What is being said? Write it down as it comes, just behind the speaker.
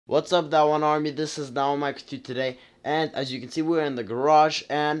What's up, that one army? This is Massacre CTF today, and as you can see, we're in the garage,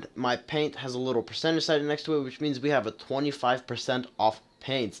 and my paint has a little percentage side next to it, which means we have a 25% off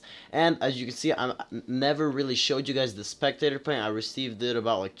paints. And as you can see, I never really showed you guys the spectator paint. I received it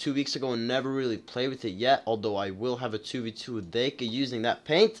about like 2 weeks ago and never really played with it yet, although I will have a 2v2 with Dake using that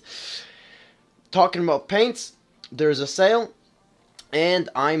paint. Talking about paints, there's a sale, and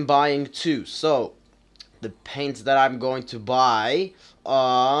I'm buying two. So the paints that I'm going to buy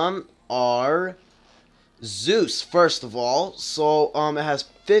are Zeus, first of all. So it has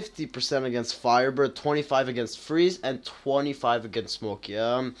 50% against Firebird, 25 against Freeze, and 25 against Smokey.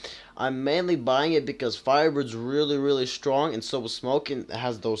 I'm mainly buying it because Firebird's really strong, and so is Smokey. It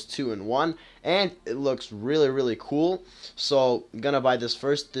has those 2 in 1, and it looks really cool. So I'm gonna buy this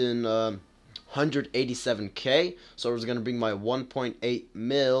first in 187k, so I was gonna bring my 1.8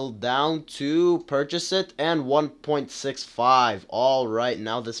 mil down to purchase it, and 1.65. All right,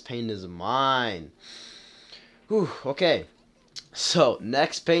 now this paint is mine. Whew, okay, so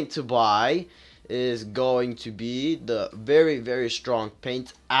next paint to buy is going to be the very strong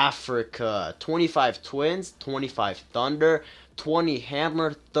paint Africa. 25 Twins, 25 Thunder, 20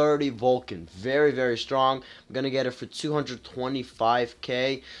 Hammer, 30 Vulcan. Very strong. I'm gonna get it for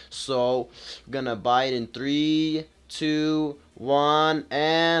 225k. So I'm gonna buy it in 3, 2, 1,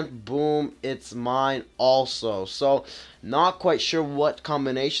 and boom, it's mine also. So not quite sure what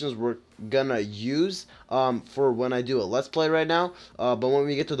combinations we're gonna use for when I do a let's play right now, but when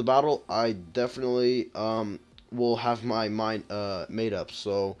we get to the battle, I definitely will have my mind made up.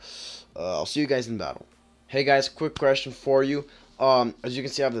 So I'll see you guys in battle. Hey guys, quick question for you. As you can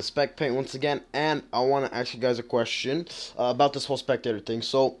see, I have the spec paint once again, and I want to ask you guys a question about this whole spectator thing.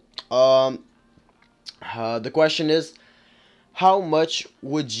 So the question is, how much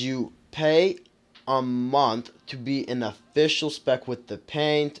would you pay a month to be an official spec with the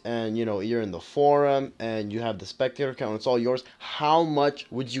paint? And you know, you're in the forum and you have the spectator account, it's all yours. How much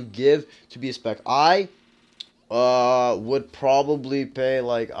would you give to be a spec? I would probably pay,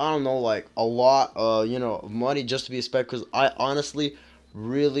 like, I don't know, like a lot you know, of money just to be a spec, because I honestly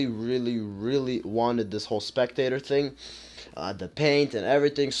really wanted this whole spectator thing, the paint and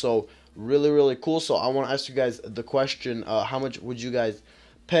everything. So really cool. So I want to ask you guys the question, how much would you guys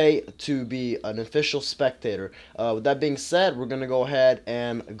pay to be an official spectator? With that being said, we're gonna go ahead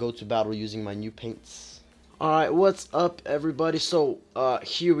and go to battle using my new paints. Alright, what's up everybody? So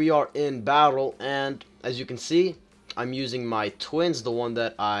here we are in battle, and as you can see, I'm using my Twins, the one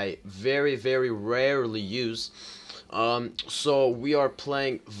that I very rarely use. So we are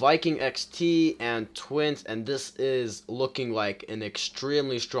playing Viking XT and Twins, and this is looking like an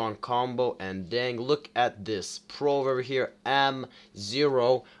extremely strong combo. And dang, look at this pro over here,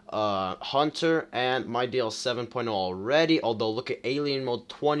 M0 Hunter, and my DL 7.0 already. Although look at Alien Mode,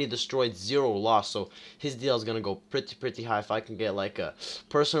 20 destroyed, 0 loss, so his DL is gonna go pretty high. If I can get like a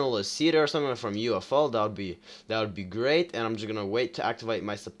personal Aceta or something from UFO, that would be great. And I'm just gonna wait to activate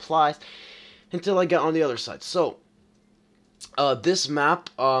my supplies until I get on the other side. So this map,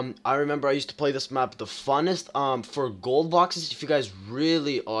 I remember I used to play this map the funnest for gold boxes. If you guys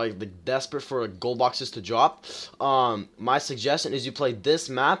really are like desperate for gold boxes to drop, my suggestion is you play this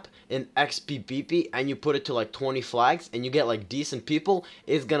map in XPBP and you put it to like 20 flags and you get like decent people.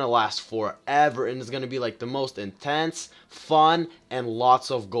 It's gonna last forever, and it's gonna be like the most intense, fun, and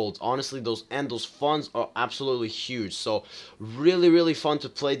lots of golds. Honestly, those funds are absolutely huge. So really fun to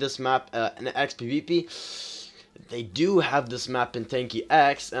play this map in XPBP. They do have this map in Tanki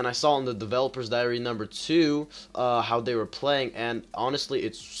X, and I saw in the developers diary number 2 how they were playing, and honestly,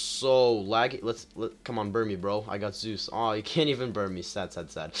 it's so laggy. Come on, burn me, bro. I got Zeus. Oh, you can't even burn me. Sad.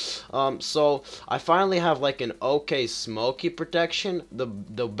 So I finally have like an okay smoky protection. The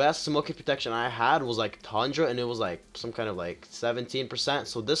best smoky protection I had was like Tundra, and it was like some kind of like 17%.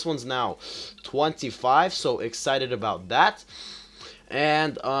 So this one's now 25. So excited about that.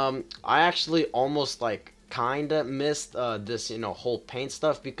 And I actually almost like kinda missed this, you know, whole paint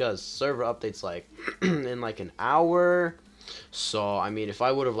stuff, because server updates like in like an hour. So I mean, if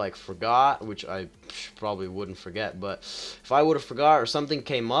I would have like forgot, which I probably wouldn't forget, but if I would have forgot or something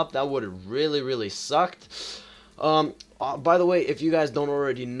came up, that would have really sucked. By the way, if you guys don't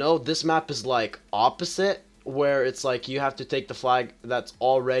already know, this map is like opposite, where it's like you have to take the flag that's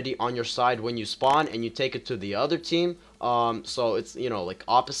already on your side when you spawn, and you take it to the other team. So it's, you know, like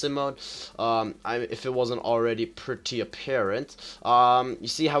opposite mode, if it wasn't already pretty apparent. You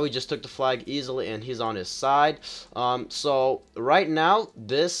see how he just took the flag easily and he's on his side. So right now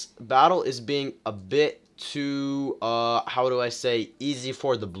this battle is being a bit too, how do I say, easy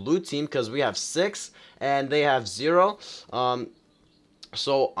for the blue team, because we have 6 and they have 0.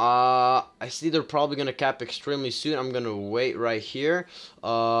 So I see they're probably gonna cap extremely soon. I'm gonna wait right here.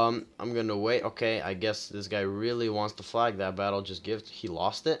 I'm gonna wait. Okay, I guess this guy really wants to flag that battle. Just give. He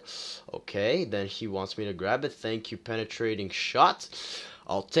lost it. Okay, then he wants me to grab it. Thank you, penetrating shot.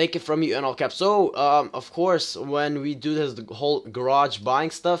 I'll take it from you and I'll cap. So, of course, when we do this the whole garage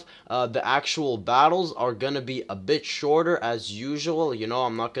buying stuff, the actual battles are gonna be a bit shorter as usual. You know,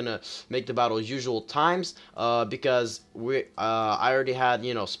 I'm not gonna make the battles usual times, because I already had,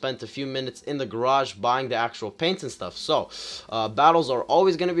 you know, spent a few minutes in the garage buying the actual paints and stuff. So, battles are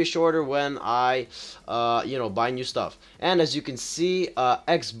always gonna be shorter when I, you know, buy new stuff. And as you can see,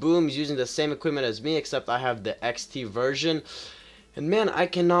 X Boom is using the same equipment as me, except I have the XT version. And man, I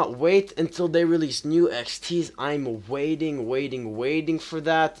cannot wait until they release new XTs. I'm waiting for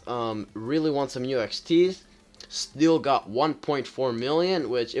that. Really want some new XTs. Still got 1.4 million,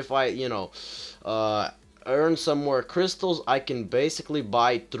 which if I, you know, earn some more crystals, I can basically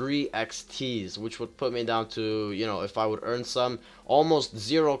buy 3 XTs, which would put me down to, you know, if I would earn some, almost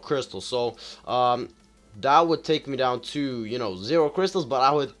 0 crystals. So, that would take me down to, you know, 0 crystals, but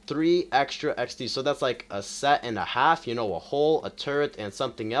I would 3 extra XT. So that's like a set and a half, you know, a hole, a turret, and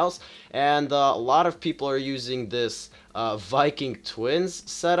something else. And a lot of people are using this Viking Twins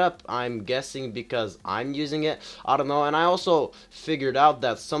setup. I'm guessing because I'm using it. I don't know. And I also figured out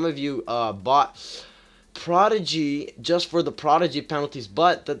that some of you bought Prodigy just for the Prodigy penalties,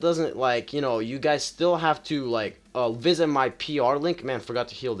 but that doesn't, like, you know, you guys still have to, like, visit my PR link. Man, forgot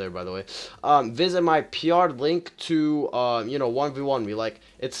to heal there, by the way. Visit my PR link to, you know, 1v1 me. Like,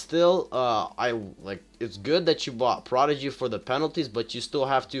 it's still, it's good that you bought Prodigy for the penalties, but you still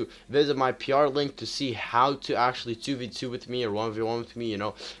have to visit my PR link to see how to actually 2v2 with me or 1v1 with me, you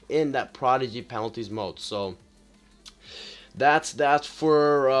know, in that Prodigy penalties mode. So that's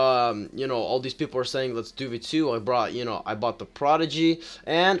for you know, all these people are saying let's do V2. I bought the Prodigy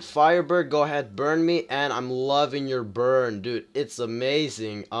and Firebird. Go ahead, burn me, and I'm loving your burn, dude. It's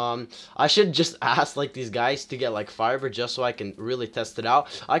amazing. I should just ask like these guys to get like Firebird just so I can really test it out.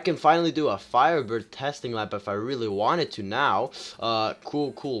 I can finally do a Firebird testing lab if I really wanted to now.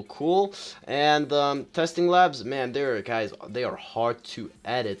 Cool. And testing labs, man, they are hard to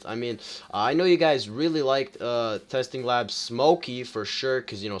edit. I mean, I know you guys really liked testing labs Smokey for sure,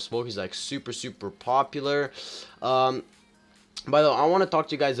 because, you know, Smokey's like super popular. By the way, I want to talk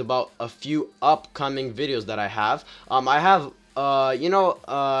to you guys about a few upcoming videos that I have. I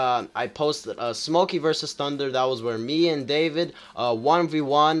posted Smokey versus Thunder. That was where me and David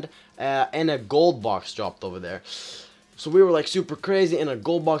 1v1'd, and a gold box dropped over there. So we were like super crazy, and a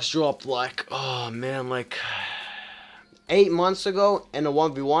gold box dropped like, oh man, like 8 months ago in a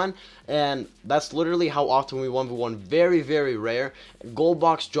 1v1, and that's literally how often we 1v1. Very rare. Gold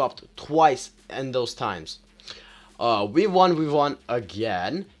box dropped twice in those times. We 1v1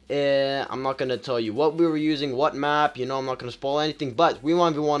 again. I'm not gonna tell you what we were using, what map, you know, I'm not gonna spoil anything, but we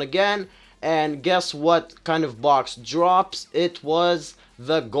 1v1 again, and guess what kind of box drops? It was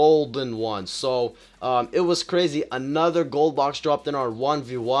the golden one. So it was crazy. Another gold box dropped in our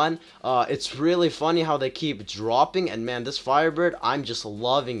 1v1. It's really funny how they keep dropping, and man, this Firebird, I'm just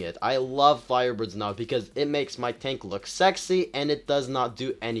loving it. I love Firebirds now because it makes my tank look sexy and it does not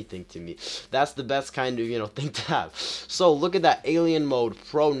do anything to me. That's the best kind of, you know, thing to have. So look at that Alien Mode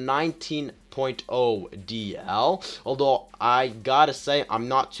Pro 19.0 DL. Although I gotta say I'm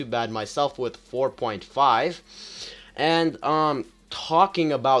not too bad myself with 4.5. And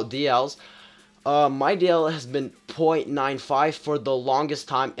talking about DLs, my DL has been 0.95 for the longest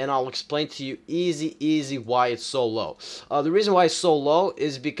time, and I'll explain to you easy why it's so low. The reason why it's so low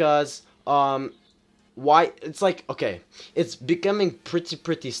is because why it's like, okay, it's becoming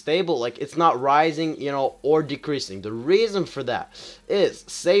pretty stable. Like, it's not rising, you know, or decreasing. The reason for that is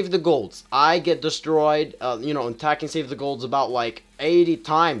save the golds. I get destroyed, you know, attacking save the golds about like 80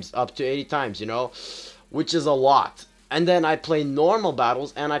 times, up to 80 times, you know, which is a lot. And then I play normal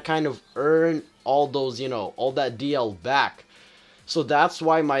battles, and I kind of earn all those, you know, all that DL back. So that's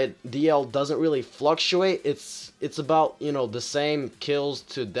why my DL doesn't really fluctuate. It's about, you know, the same kills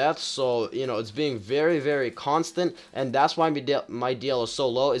to death. So, you know, it's being very constant. And that's why my DL is so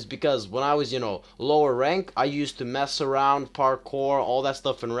low, is because when I was, you know, lower rank, I used to mess around, parkour, all that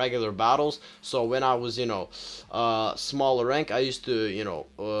stuff in regular battles. So when I was, you know, smaller rank, I used to, you know,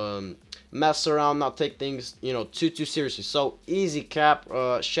 mess around, not take things, you know, too seriously. So easy cap.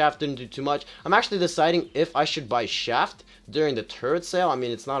 Shaft didn't do too much. I'm actually deciding if I should buy Shaft during the turret sale. I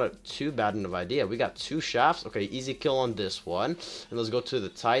mean, it's not too bad of an idea. We got 2 shafts. Okay, easy kill on this one. And let's go to the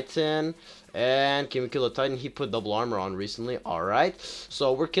Titan. And can we kill the Titan? He put double armor on recently. Alright,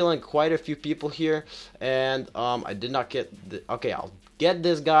 so we're killing quite a few people here. And I did not get the... Okay, I'll get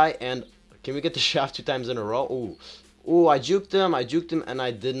this guy, and can we get the shaft 2 times in a row? Ooh, I juked him, and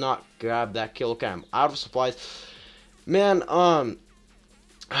I did not grab that kill. Okay, I'm out of supplies. Man,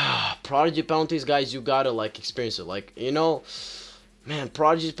 Prodigy penalties, guys, you gotta, like, experience it. Like, you know, man,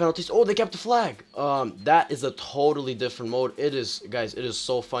 Prodigy penalties. Oh, they kept the flag. That is a totally different mode. It is, guys, it is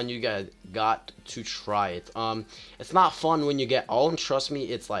so fun. You guys got to try it. It's not fun when you get owned. Trust me,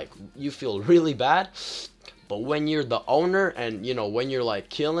 it's like you feel really bad. But when you're the owner, and you know, when you're like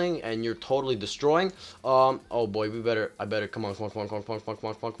killing and you're totally destroying, oh boy, I better, come on,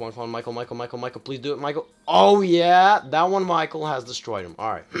 Michael, please do it, Michael. Oh yeah, that one, Michael has destroyed him.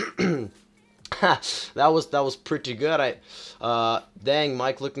 All right. that was pretty good. Dang,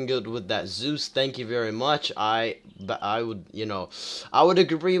 Mike, looking good with that Zeus. Thank you very much. I would, you know, I would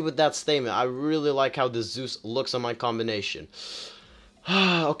agree with that statement. I really like how the Zeus looks on my combination.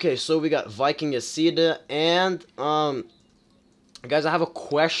 Okay, so we got Viking XT, and guys, I have a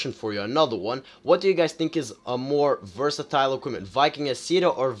question for you, another one. What do you guys think is a more versatile equipment, Viking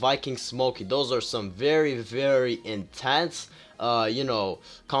XT or Viking Smoky? Those are some very, very intense, you know,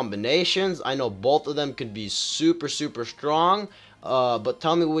 combinations. I know both of them could be super, super strong. But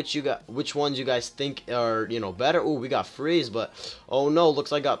tell me which ones you guys think are, you know, better. Oh, we got freeze, but oh no,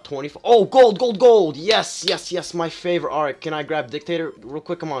 looks like I got 24. Oh, gold. Yes, my favorite. All right, can I grab Dictator real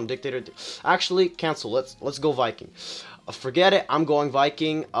quick? Come on, Dictator. Actually, cancel. Let's go Viking. Forget it. I'm going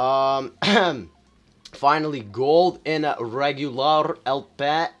Viking. Finally, gold in a regular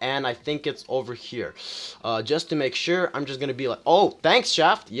LP, and I think it's over here. Just to make sure, I'm just gonna be like, oh, thanks,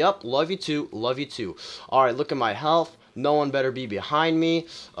 Shaft. Yep, love you too. All right, look at my health. No one better be behind me.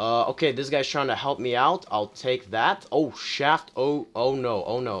 Okay, this guy's trying to help me out. I'll take that. Oh, Shaft. Oh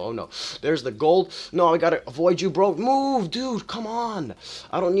no. There's the gold. No, I gotta avoid you, bro. Move, dude. Come on.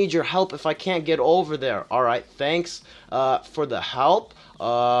 I don't need your help if I can't get over there. All right, thanks for the help.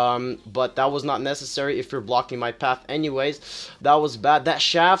 But that was not necessary if you're blocking my path anyways. That was bad. That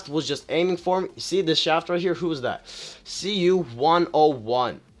Shaft was just aiming for me. You see this Shaft right here? Who is that?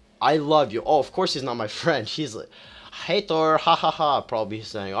 CU101. I love you. Oh, of course he's not my friend. He's like, hater, ha, probably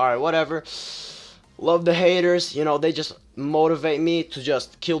saying. Alright, whatever. Love the haters. You know, they just motivate me to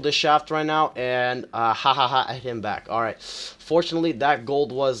just kill this Shaft right now, and ha, I hit him back. Alright. Fortunately, that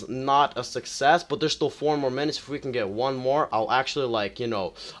gold was not a success, but there's still 4 more minutes. If we can get one more, I'll actually, like, you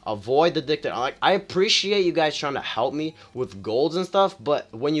know, avoid the dictator. Like, I appreciate you guys trying to help me with golds and stuff,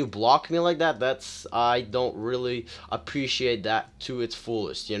 but when you block me like that, I don't really appreciate that to its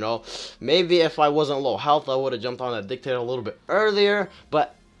fullest, you know. Maybe if I wasn't low health, I would have jumped on that dictator a little bit earlier,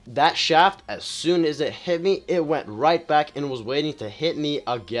 but that Shaft, as soon as it hit me, it went right back and was waiting to hit me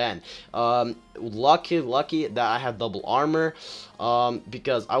again. Lucky that I had double armor,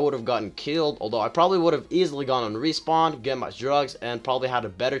 because I would have gotten killed, although I probably would have easily gone on respawn, get my drugs, and probably had a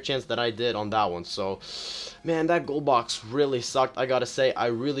better chance than I did on that one. So, man, that gold box really sucked. I gotta say, I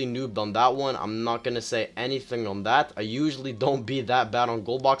really noobed on that one. I'm not gonna say anything on that. I usually don't be that bad on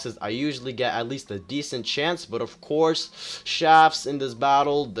gold boxes. I usually get at least a decent chance, but of course, Shafts in this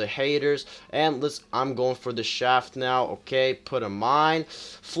battle, the haters, and I'm going for the Shaft now. Okay, put a mine,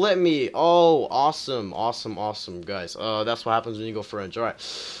 flip me. Oh, awesome, guys. That's what happens when you go for range.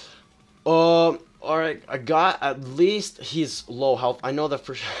 Alright, I got, at least he's low health. I know that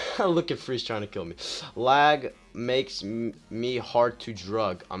for sure. Look at Freeze trying to kill me. Lag makes me hard to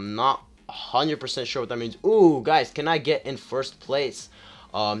drug. I'm not 100% sure what that means. Ooh, guys, can I get in first place?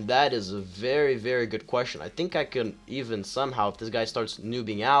 That is a very, very good question. I think I can even somehow, if this guy starts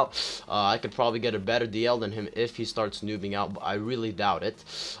noobing out, I could probably get a better DL than him if he starts noobing out, but I really doubt it.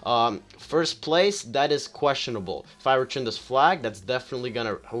 First place, that is questionable. If I return this flag, that's definitely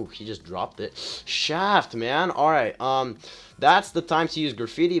gonna... Oh, he just dropped it. Shaft, man. Alright, that's the time to use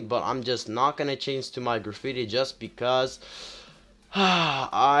graffiti, but I'm just not gonna change to my graffiti just because...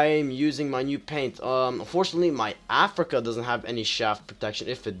 I'm using my new paint. Unfortunately, my Africa doesn't have any shaft protection.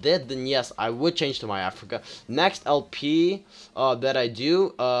 If it did, then yes, I would change to my Africa. Next LP that I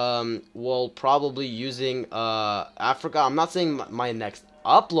do, will probably using Africa. I'm not saying my next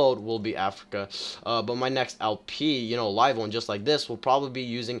upload will be Africa, but my next LP, you know, live one just like this, will probably be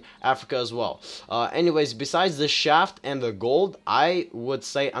using Africa as well. Anyways, besides the Shaft and the gold, I would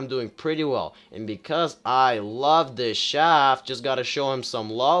say I'm doing pretty well, and because I love this Shaft, just gotta show him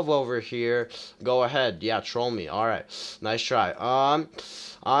some love over here. Go ahead, yeah, troll me. All right, nice try.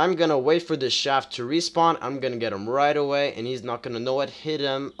 I'm gonna wait for this Shaft to respawn. I'm gonna get him right away, and he's not gonna know it. Hit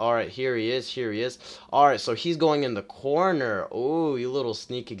him. Alright, here he is. Alright, so he's going in the corner. Oh, you little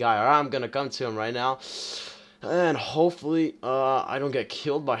sneaky guy. Alright, I'm gonna come to him right now. And hopefully, I don't get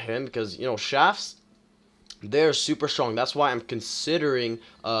killed by him, because, you know, Shafts, they're super strong. That's why I'm considering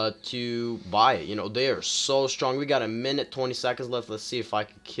to buy it. You know, they are so strong. We got a minute 20 seconds left. Let's see if I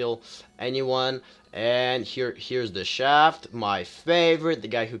can kill anyone. And here's the shaft, my favorite, the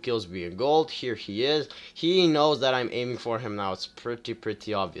guy who kills me in gold. Here he is. He knows that I'm aiming for him now. It's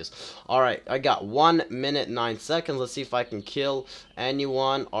pretty obvious. Alright, I got 1 minute 9 seconds. Let's see if I can kill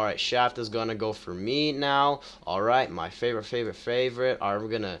anyone. Alright, shaft is gonna go for me now. Alright, my favorite. Alright, we're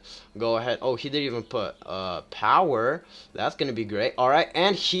gonna go ahead. Oh, he didn't even put power. That's gonna be great. Alright,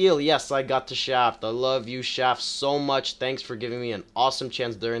 and heal. Yes, I got the shaft. I love you, shaft, so much. Thanks for giving me an awesome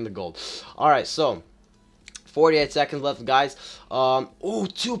chance during the gold. Alright, so 48 seconds left, guys. Oh,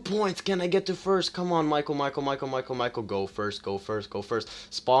 2 points. Can I get to first? Come on, Michael. Go first.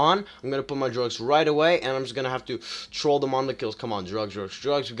 Spawn. I'm going to put my drugs right away, and I'm just going to have to troll them on the kills. Come on, drugs.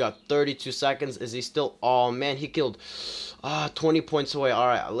 We got 32 seconds. Is he still? Oh, man, he killed 20 points away. All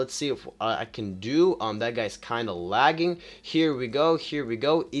right, let's see if I can do. That guy's kind of lagging. Here we go.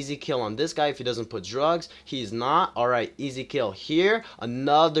 Easy kill on this guy if he doesn't put drugs. He's not. All right, easy kill here.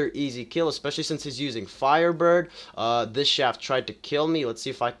 Another easy kill, especially since he's using Firebird. This shaft tried to kill me. Let's see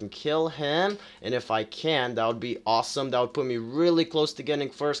if I can kill him, and if I can, that would be awesome. That would put me really close to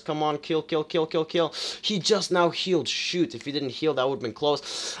getting first. Come on, kill. He just now healed. Shoot, if he didn't heal, that would have been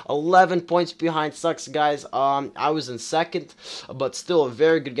close. 11 points behind. Sucks, guys. I was in second, but still a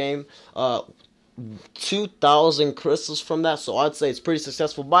very good game. 2,000 crystals from that, so I'd say it's pretty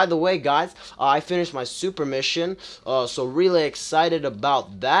successful. By the way, guys, I finished my super mission, so really excited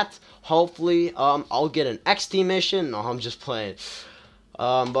about that. Hopefully I'll get an XT mission. No, I'm just playing,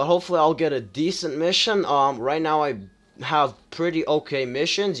 but hopefully I'll get a decent mission. Right now I have pretty okay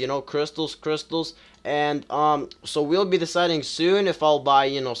missions, you know, crystals, and so we'll be deciding soon if I'll buy,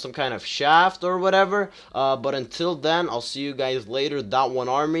 you know, some kind of shaft or whatever, but until then, I'll see you guys later. That one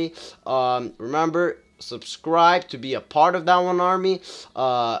army, remember, subscribe to be a part of that one army.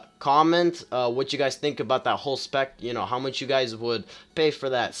 Comment what you guys think about that whole spec, you know, how much you guys would pay for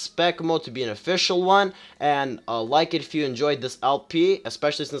that spec mode to be an official one, and like it if you enjoyed this LP,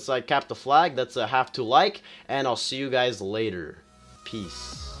 especially since I capped the flag. That's a have to like, and I'll see you guys later.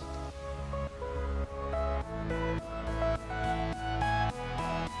 Peace.